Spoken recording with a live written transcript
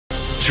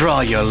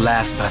Draw your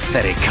last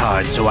pathetic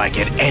card so I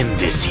can end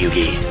this,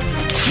 Yugi.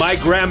 My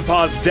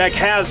grandpa's deck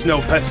has no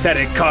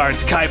pathetic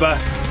cards, Kaiba.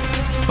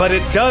 But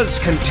it does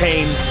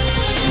contain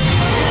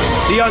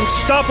the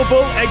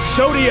unstoppable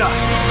Exodia.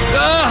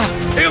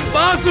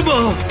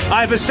 Impossible!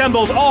 I've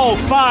assembled all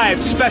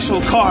 5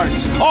 special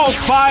cards, all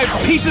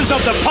 5 pieces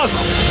of the puzzle.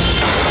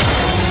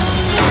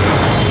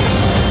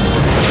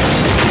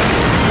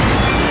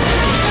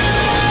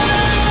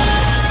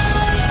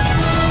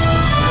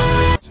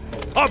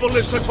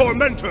 Obelisk the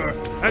Tormentor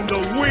and the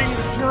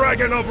Winged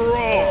Dragon of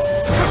Ra.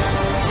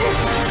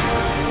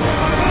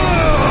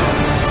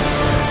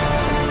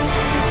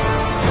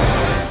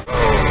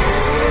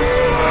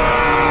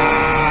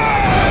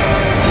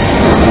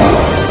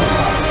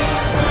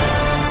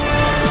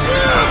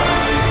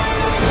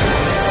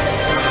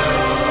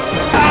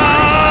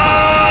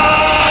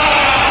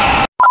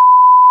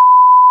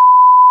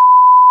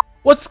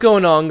 What's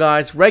going on,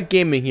 guys? Red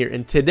Gaming here,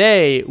 and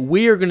today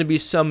we are going to be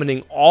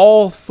summoning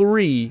all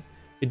 3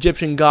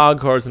 Egyptian God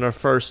cards in our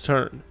first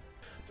turn.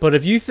 But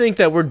if you think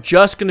that we're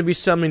just going to be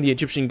summoning the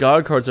Egyptian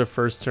God cards our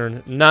first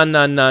turn, nah. I'm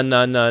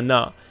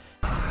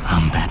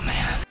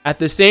Batman. At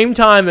the same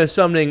time as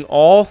summoning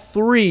all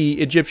 3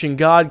 Egyptian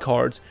God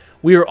cards,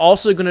 we are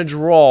also going to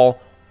draw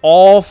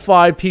all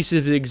 5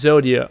 pieces of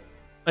Exodia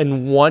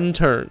in one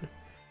turn.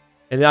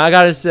 And I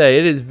gotta say,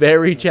 it is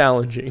very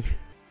challenging.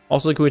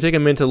 Also, can we take a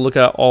minute to look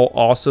at all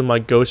awesome my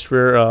Ghost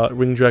Rare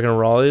Ring Dragon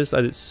Ra is?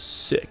 That is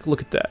sick.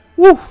 Look at that.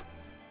 Woo!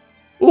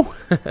 Woo!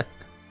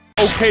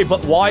 Okay,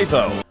 but why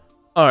though?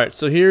 Alright,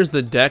 so here's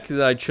the deck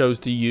that I chose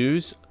to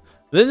use.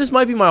 This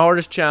might be my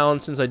hardest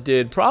challenge since I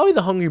did probably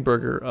the Hungry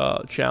Burger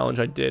challenge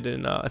I did.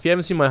 And if you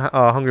haven't seen my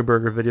Hungry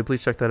Burger video,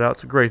 please check that out.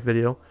 It's a great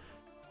video.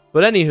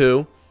 But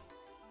anywho,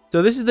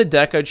 so this is the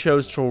deck I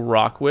chose to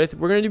rock with.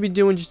 We're going to be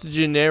doing just a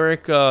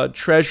generic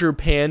Treasure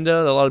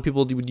Panda that a lot of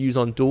people would use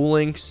on Duel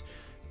Links,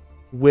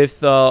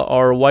 with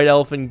our White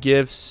Elephant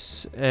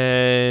gifts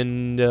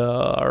and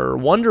our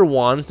Wonder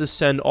Wands to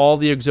send all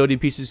the Exodia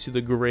pieces to the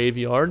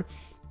graveyard.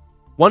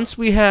 Once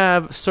we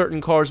have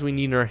certain cards we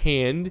need in our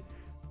hand,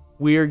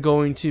 we are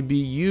going to be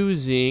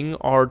using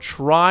our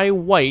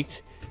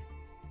Tri-Wight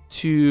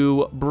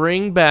to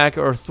bring back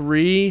our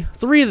three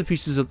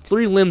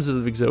limbs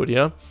of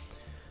Exodia.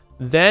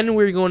 Then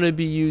we're going to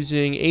be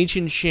using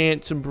Ancient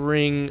Chant to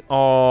bring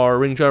our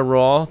Ring Dragon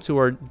Ra to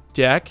our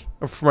deck,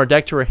 or from our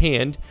deck to our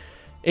hand.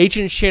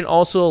 Ancient Chant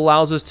also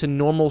allows us to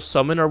normal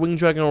summon our Winged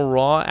Dragon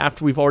Ra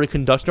after we've already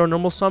conducted our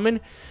normal summon.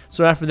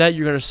 So after that,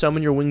 you're going to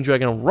summon your Winged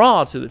Dragon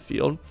Ra to the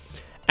field.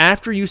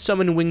 After you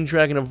summon Winged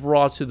Dragon of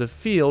Ra to the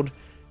field,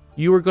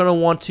 you are going to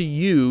want to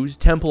use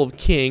Temple of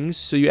Kings.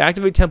 So you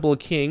activate Temple of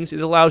Kings.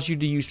 It allows you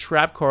to use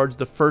trap cards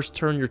the first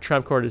turn your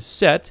trap card is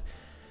set.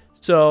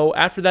 So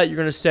after that, you're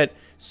going to set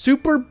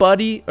Super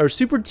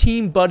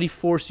Team Buddy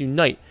Force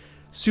Unite.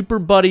 Super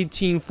Buddy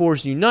Team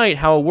Force Unite,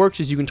 how it works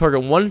is you can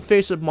target one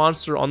face-up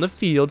monster on the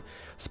field,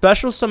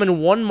 special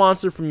summon one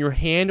monster from your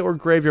hand or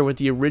graveyard with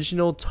the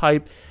original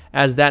type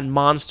as that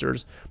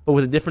monster's, but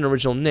with a different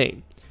original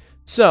name.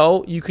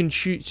 So you can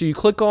choose. So you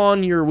click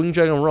on your Winged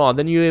Dragon Ra,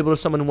 then you're able to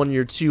summon one of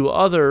your 2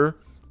 other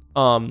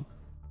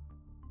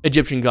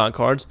Egyptian God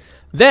cards.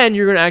 Then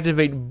you're going to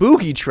activate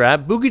Boogie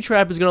Trap. Boogie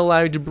Trap is going to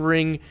allow you to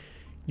bring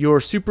your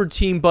Super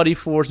Team Buddy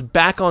Force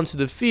back onto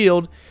the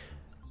field.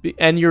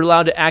 And you're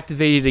allowed to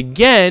activate it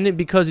again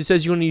because it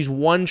says you only use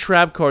 1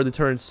 trap card the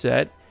turn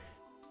set.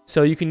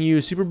 So you can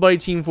use Super Buddy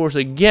Team Force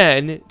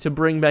again to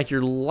bring back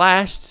your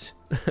last,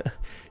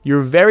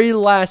 your very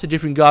last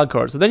Egyptian God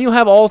card. So then you'll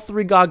have all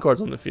 3 God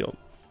cards on the field.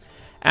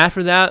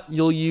 After that,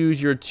 you'll use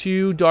your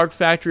 2 Dark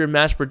Factory or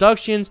Mass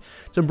Productions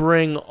to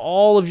bring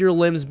all of your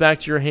limbs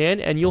back to your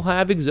hand, and you'll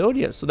have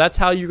Exodia. So that's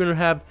how you're going to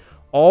have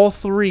all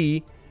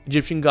 3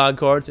 Egyptian God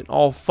cards and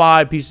all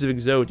 5 pieces of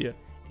Exodia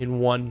in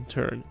one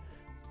turn.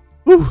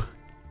 Whew.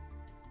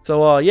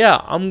 So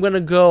yeah, I'm gonna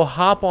go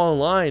hop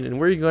online,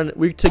 and we're gonna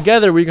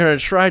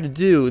try to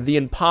do the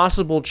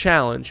impossible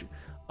challenge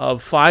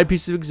of 5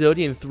 pieces of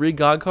Exodia and 3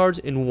 God cards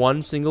in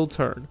one single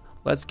turn.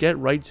 Let's get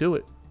right to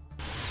it.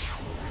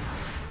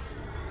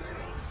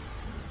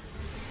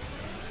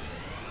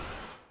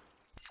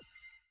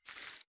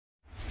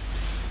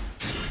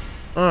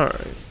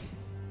 Alright.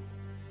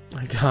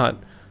 I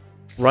got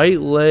right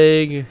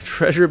leg,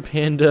 Treasure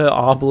Panda,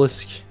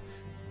 Obelisk.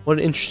 What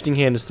an interesting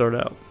hand to start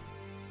out.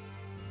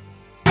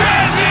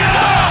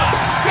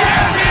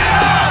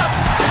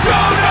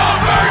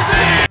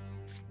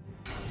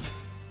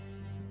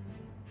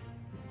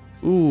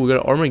 Ooh, we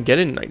got an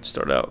Armageddon Knight to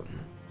start out.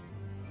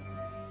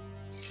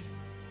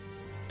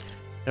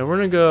 And we're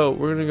gonna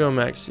go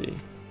Maxx C.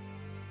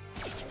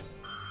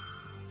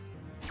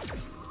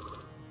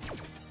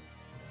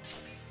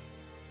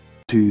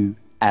 Two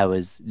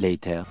hours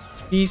later.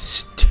 He's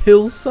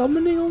still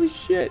summoning? Holy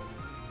shit.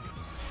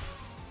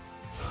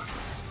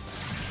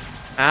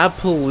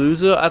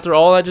 Appaloosa? After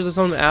all that, just to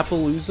summon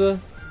Appaloosa?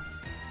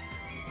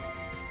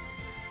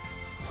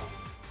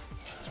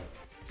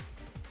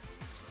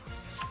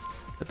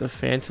 Got the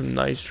Phantom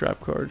Nice trap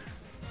card.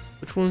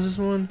 Which one is this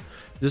one?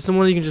 Is this the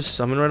one you can just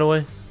summon right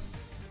away?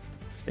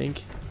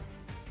 think.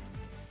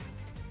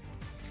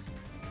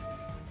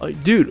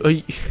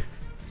 Dude,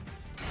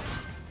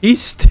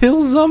 he's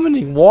still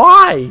summoning.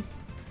 Why?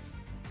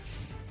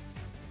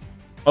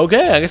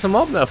 Okay, I guess I'm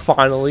up now,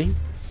 finally.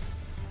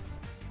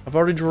 I've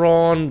already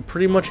drawn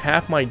pretty much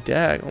half my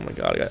deck. Oh my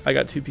god, I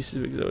got 2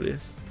 pieces of Exodia.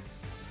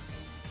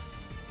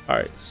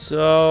 Alright,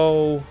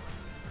 so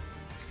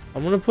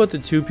I'm going to put the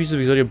 2 pieces of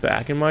Exodia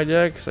back in my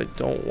deck because I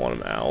don't want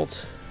them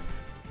out.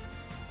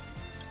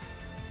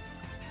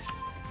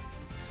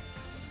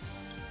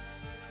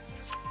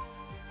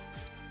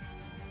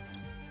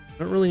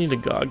 I don't really need the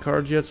god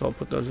cards yet, so I'll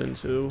put those in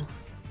too.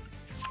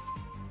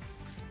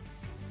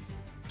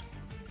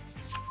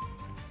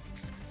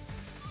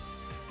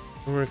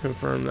 I'm going to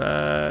confirm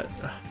that.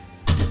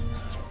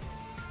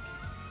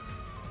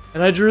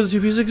 And I drew the 2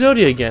 pieces of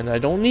Exodia again. I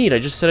don't need. I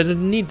just said I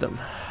didn't need them.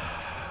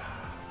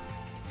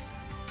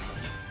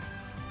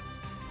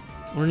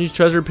 I'm going to use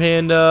Treasure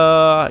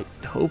Panda.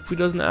 I hope he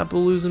doesn't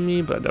Appaloosa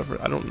me, but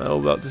I don't know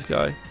about this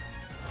guy.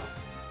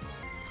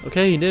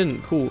 Okay, he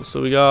didn't. Cool.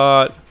 So we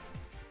got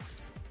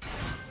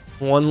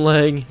 1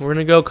 leg. We're going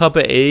to go Cup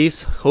of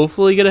Ace.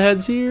 Hopefully get a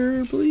heads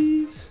here,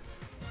 please.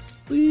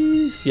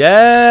 Please.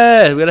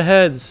 Yeah, we got a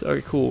heads.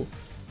 Alright, cool.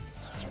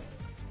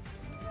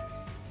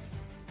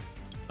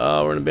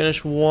 We're going to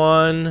banish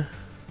 1.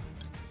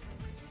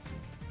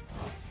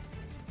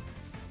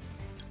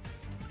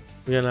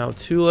 We got now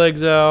 2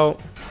 legs out.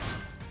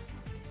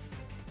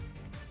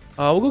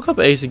 We'll go Cup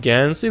of Ace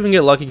again. See if we can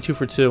get lucky 2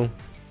 for 2.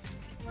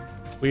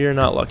 We are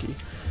not lucky.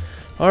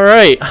 All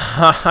right.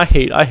 I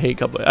hate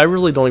Cup of Ace. I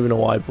really don't even know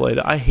why I played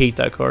it. I hate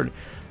that card.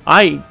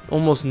 I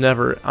almost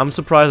never. I'm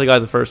surprised I got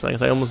the first thing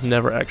because I almost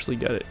never actually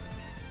get it.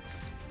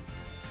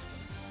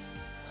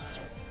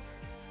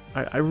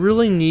 I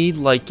really need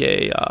like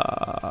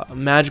a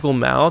magical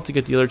mallet to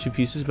get the other 2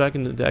 pieces back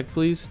in the deck,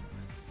 please.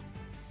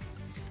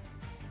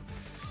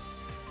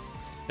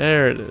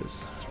 There it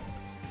is.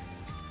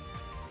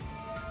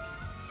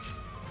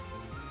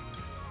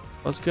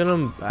 Let's get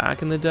them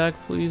back in the deck,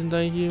 please, and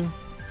thank you.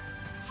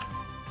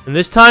 And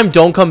this time,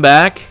 don't come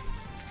back.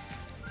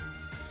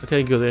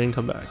 Okay, good. They didn't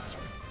come back.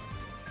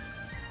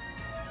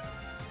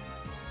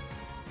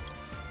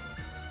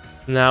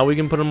 Now we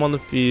can put them on the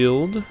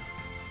field.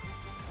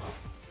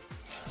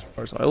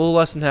 Or sorry, a little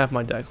less than half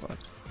my deck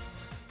left.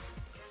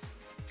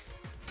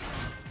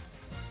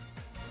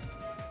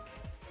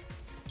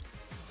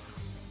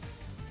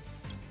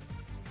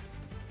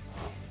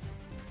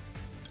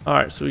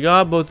 Alright, so we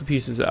got both the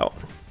pieces out.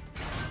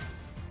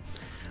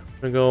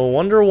 We're gonna go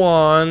Wonder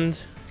Wand.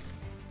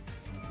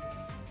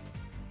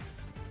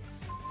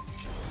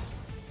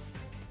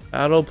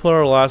 That'll put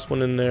our last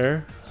one in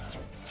there.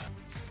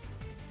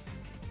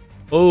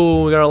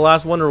 Oh, we got our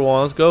last Wonder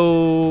Wand. Let's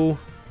go.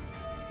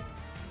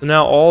 So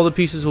now all the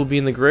pieces will be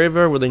in the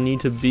graveyard where they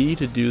need to be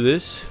to do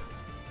this.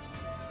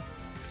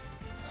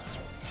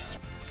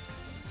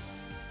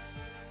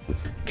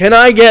 Can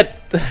I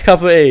get the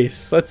Cup of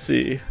Ace? Let's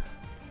see.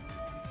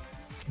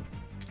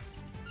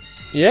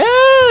 Yeah,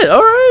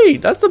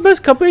 alright. That's the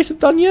best Cup of Ace I've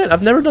done yet.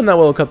 I've never done that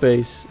well with Cup of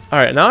Ace.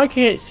 Alright, now I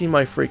can't see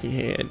my freaking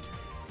hand.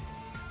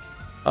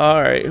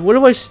 Alright, what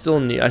do I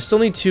still need? I still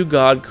need 2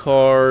 god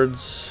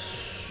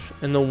cards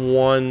and the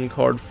 1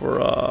 card for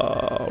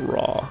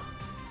Raw.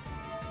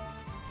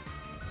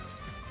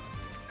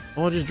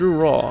 Oh, I just drew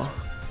Raw.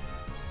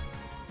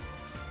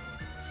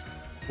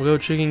 We'll go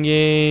Chicken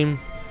Game.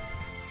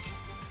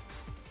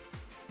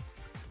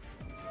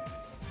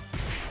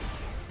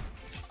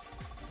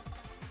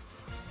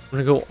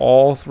 We're gonna go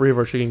all 3 of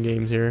our Chicken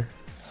Games here.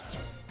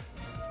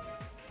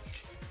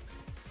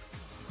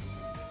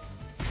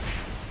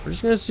 We're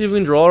just gonna see if we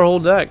can draw our whole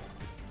deck.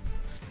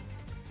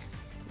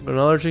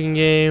 Another Chicken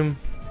Game.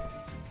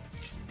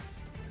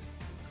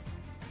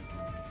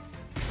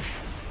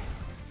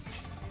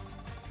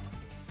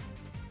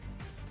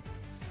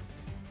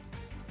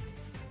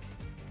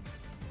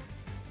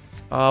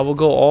 We'll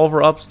go all of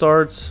our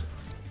upstarts.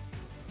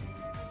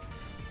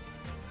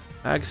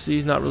 Maxx C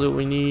is not really what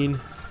we need.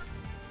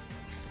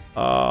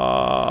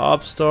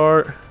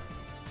 Upstart.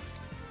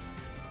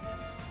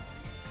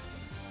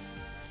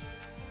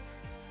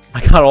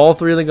 I got all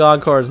 3 of the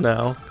god cards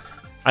now.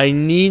 I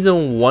need the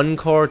 1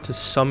 card to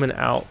summon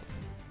out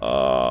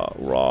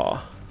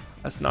Raw.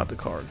 That's not the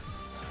card.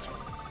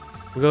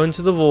 We'll go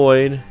into the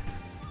void.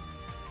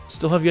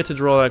 Still have yet to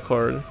draw that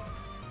card.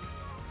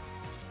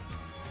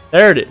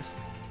 There it is.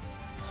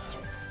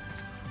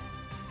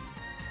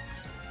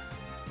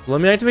 Let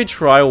me activate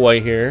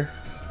Tri-Wight here.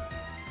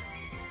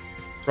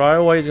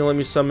 Tri-Wight is gonna let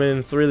me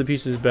summon 3 of the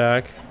pieces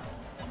back.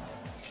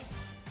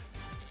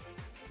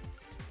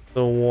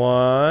 So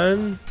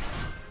 1,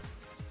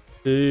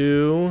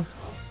 2,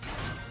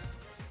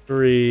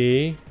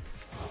 3.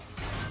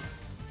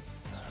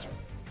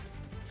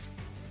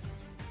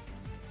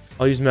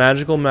 I'll use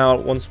Magical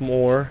Mallet once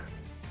more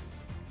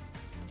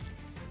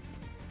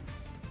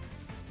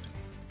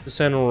to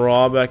send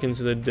Raw back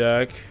into the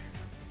deck.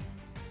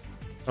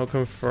 I'll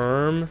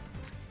confirm.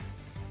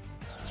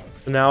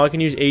 So now I can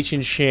use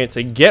Chant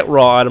to get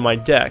Raw out of my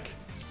deck.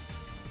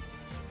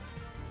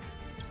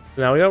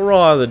 Now we got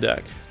Raw out of the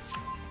deck.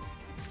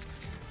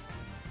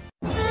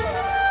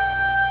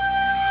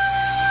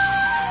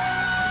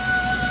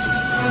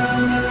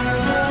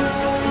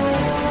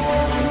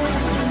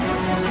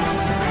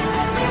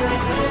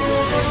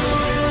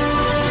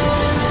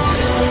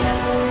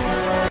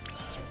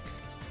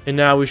 And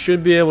now we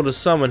should be able to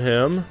summon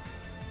him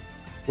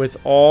with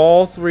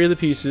all 3 of the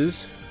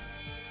pieces.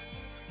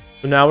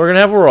 So now we're going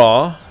to have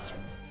Raw.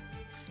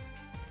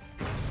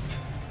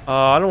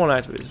 I don't want to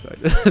activate this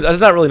effect. That's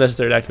not really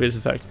necessary to activate this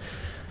effect.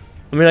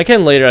 I mean, I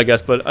can later, I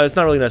guess, but it's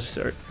not really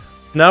necessary.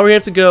 Now we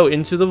have to go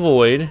into the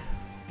void.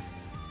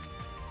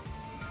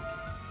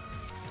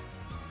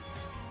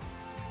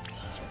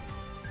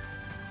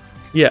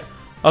 Yeah.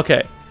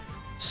 Okay.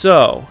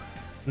 So,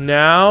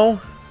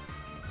 now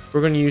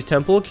we're going to use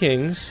Temple of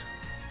Kings.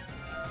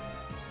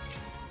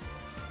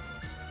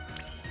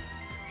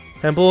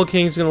 Temple of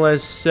Kings is going to let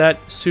us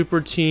set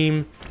Super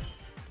Team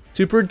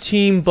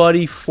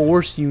Buddy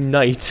Force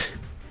Unite.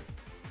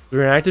 We're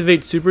going to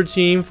activate Super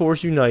Team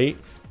Force Unite.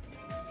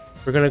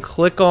 We're going to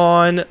click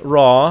on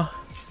Raw.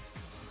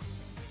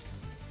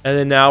 And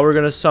then now we're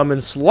going to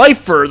summon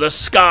Slifer the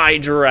Sky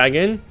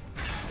Dragon.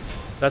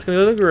 That's going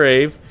to go to the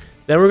grave.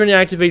 Then we're going to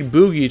activate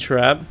Boogie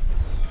Trap.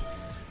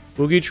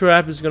 Boogie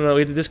Trap is going to...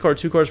 We have to discard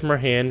 2 cards from our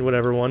hand.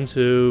 Whatever. 1,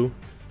 2.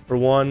 Or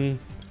 1.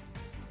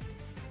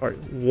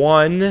 Alright.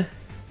 1. And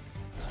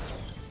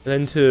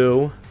then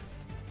 2.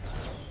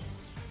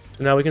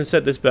 So now we can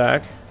set this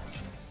back.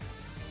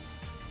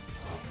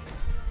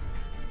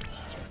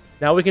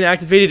 Now we can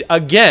activate it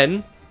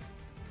again.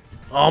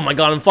 Oh my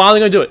god, I'm finally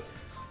going to do it.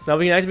 So now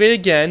we can activate it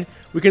again.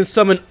 We can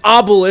summon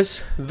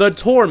Obelisk the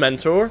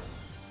Tormentor.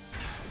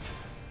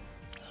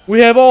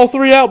 We have all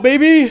 3 out,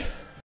 baby.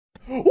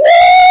 Woo!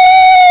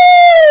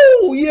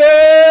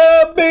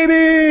 Yeah,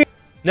 baby!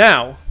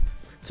 Now,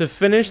 to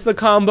finish the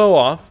combo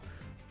off,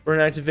 we're going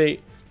to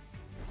activate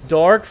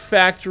Dark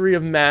Factory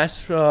of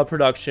Mass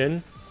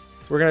Production.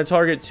 We're going to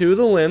target 2 of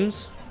the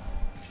limbs.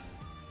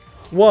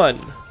 1.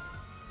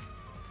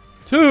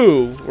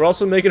 2. We're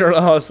also making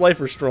our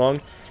Slifer strong.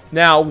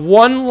 Now,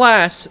 1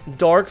 last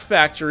Dark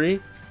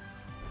Factory.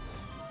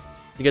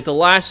 You get the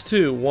last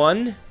 2.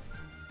 1.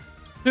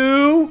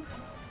 2.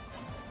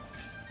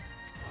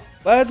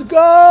 Let's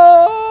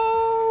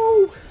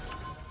go!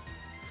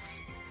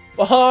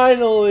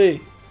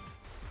 Finally!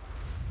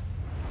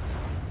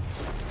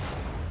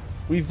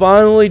 We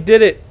finally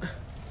did it!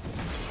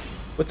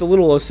 With the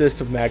little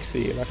assist of Maxx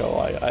C, I'm not gonna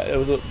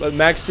lie.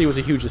 Maxx C was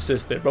a huge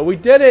assist there, but we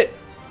did it!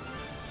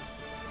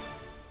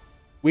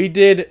 We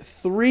did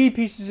 3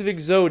 pieces of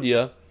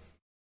Exodia.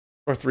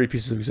 Or 3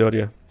 pieces of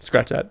Exodia.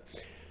 Scratch that.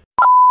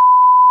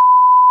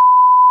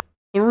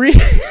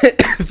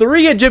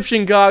 3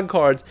 Egyptian God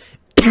cards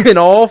and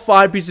all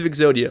 5 pieces of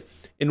Exodia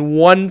in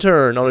 1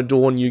 turn on a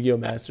duel in Yu-Gi-Oh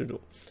Master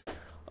Duel.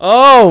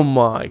 Oh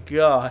my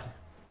god.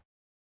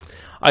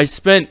 I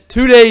spent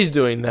 2 days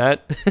doing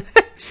that.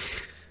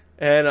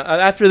 And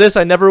after this,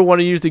 I never want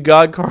to use the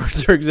God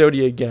cards or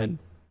Exodia again.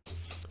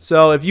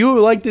 So if you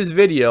like this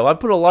video, I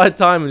put a lot of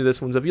time into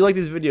this one. So if you like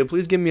this video,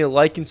 please give me a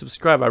like and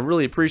subscribe. I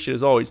really appreciate it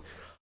as always.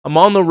 I'm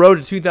on the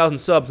road to 2,000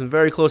 subs and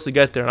very close to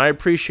get there. And I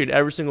appreciate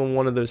every single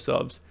one of those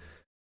subs.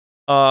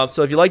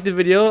 So if you like the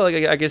video,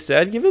 like I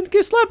said,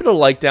 slap it a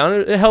like down.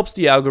 It helps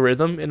the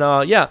algorithm. And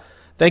yeah,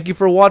 thank you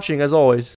for watching as always.